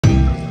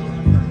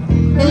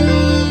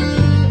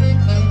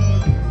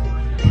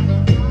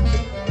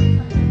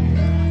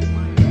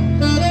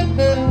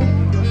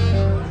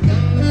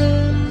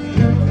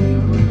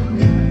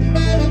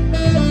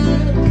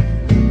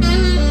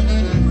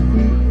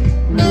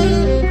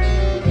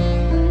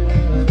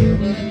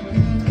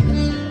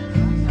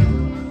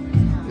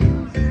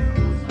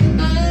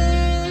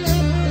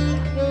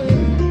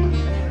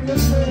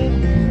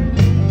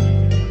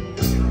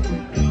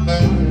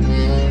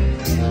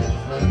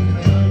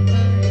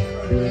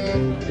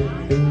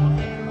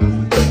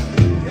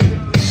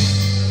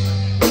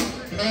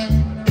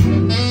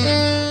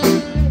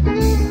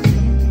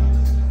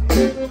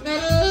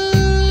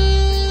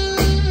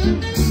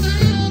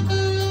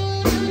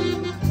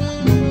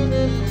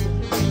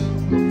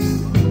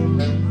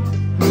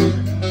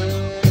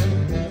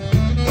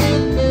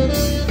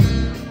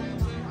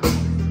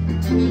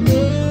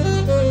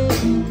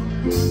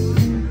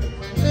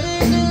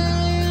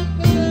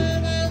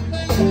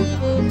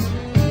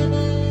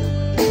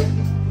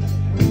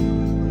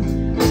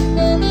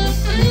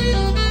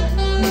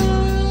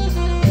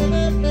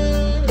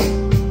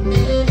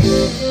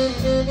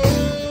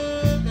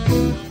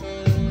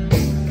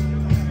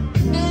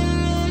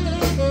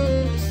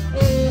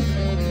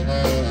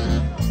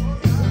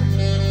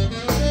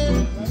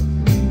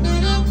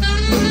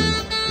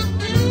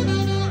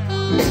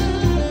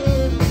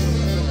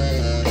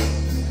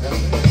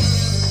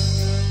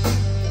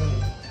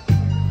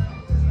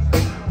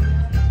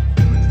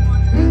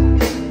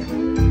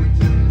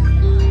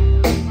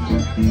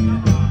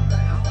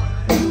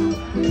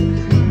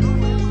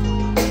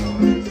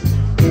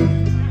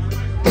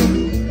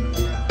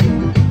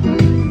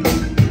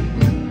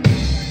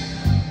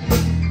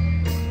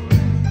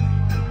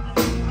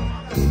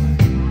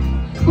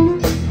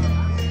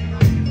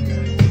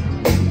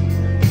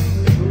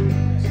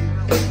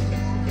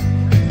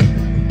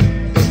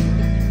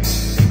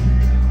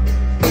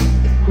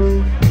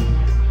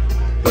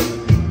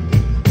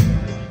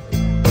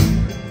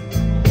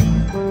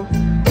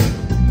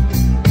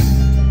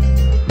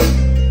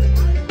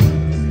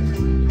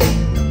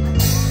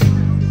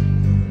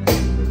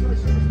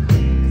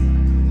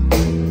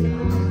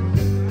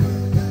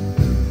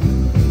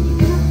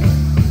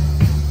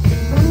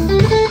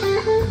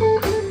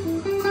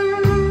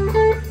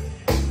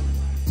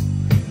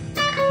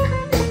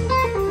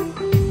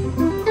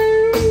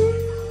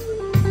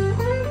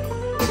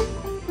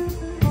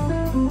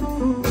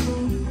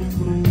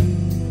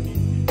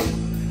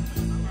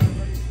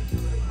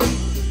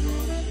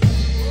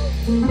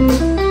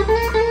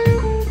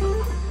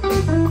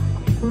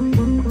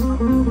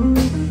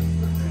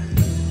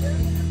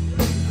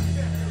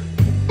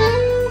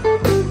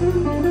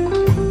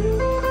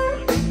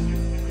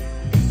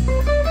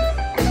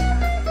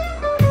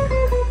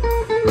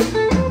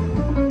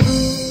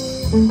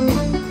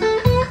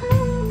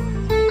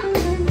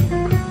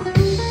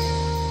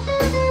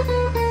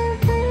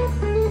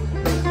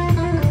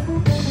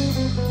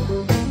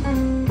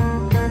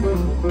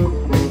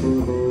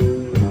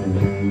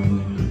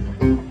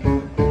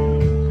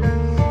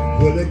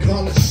they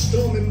call it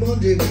Stormy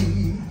Monday.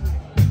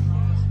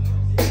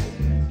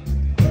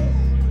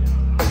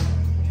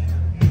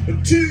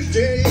 But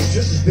Tuesday's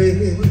just as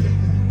bad.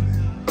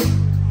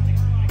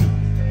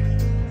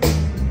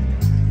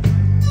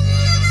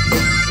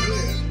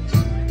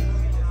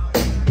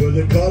 Well,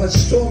 they call it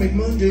Stormy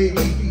Monday.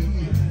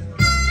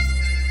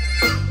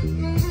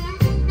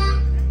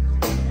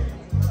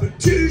 But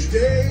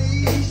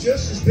Tuesday's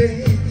just as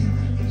bad.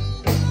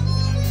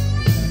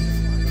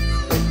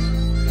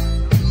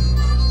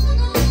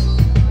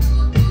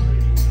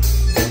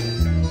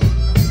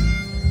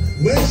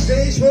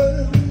 Wednesday's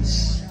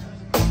worse,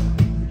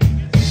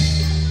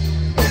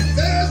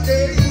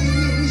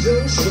 Thursday's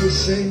oh so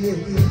sad.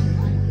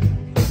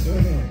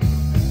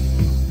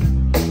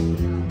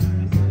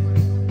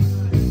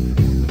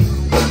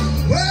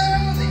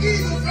 Well, the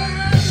eagle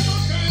flies on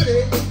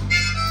Friday,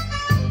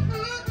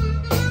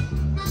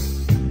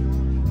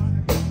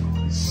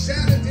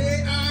 Saturday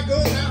I go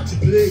out to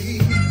play.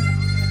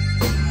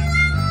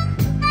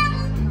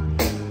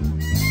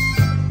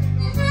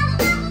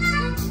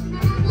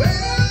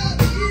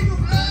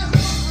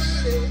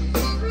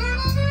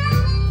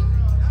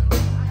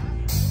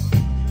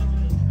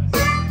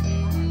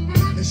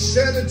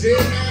 Saturday I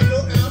go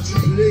out to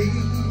play.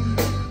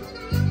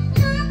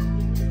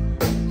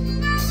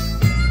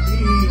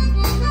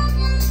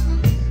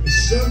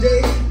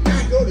 Sunday I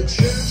go to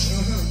church,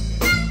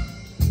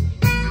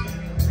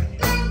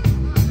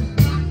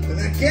 and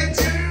I get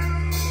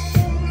down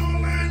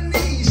on my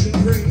knees and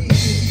pray.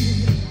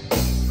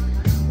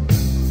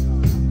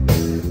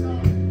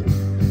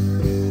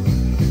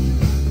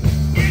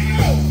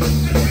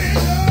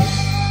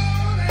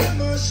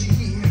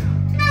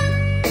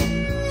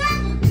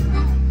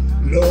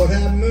 Lord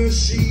have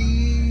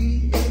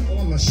mercy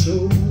on my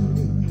soul.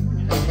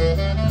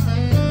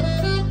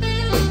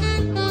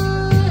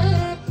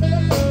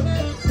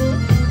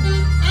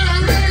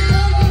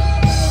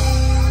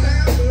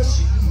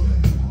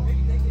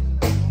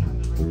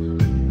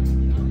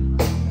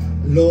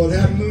 Lord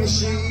have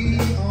mercy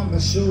on my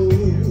soul.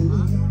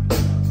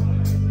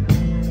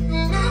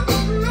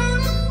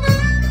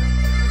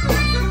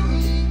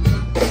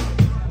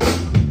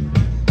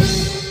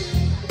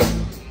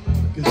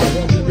 Cause I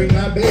want you to bring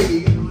my baby.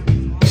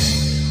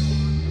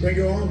 Bring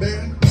your arm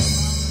back,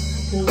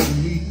 hold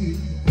me.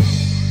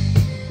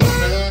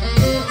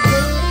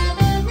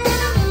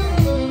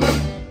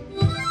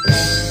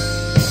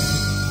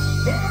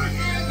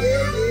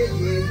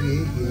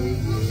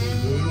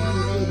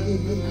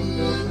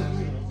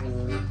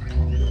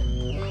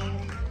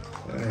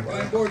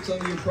 Brian Bort's on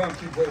the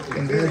impromptu vocal.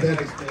 And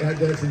add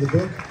that to the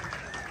book.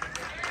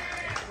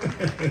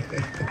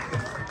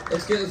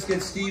 Let's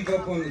get Steve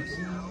up on the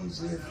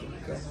keys there.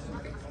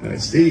 All right,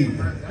 Steve.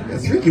 I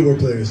got 3 keyboard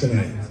players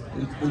tonight.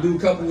 We'll do a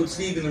couple with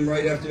Steve, and then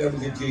right after that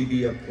we'll get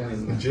JB up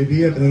playing.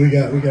 JB up, and then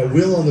we got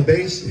Will on the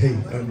bass. Hey,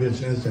 I'm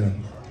Rich. Nice job.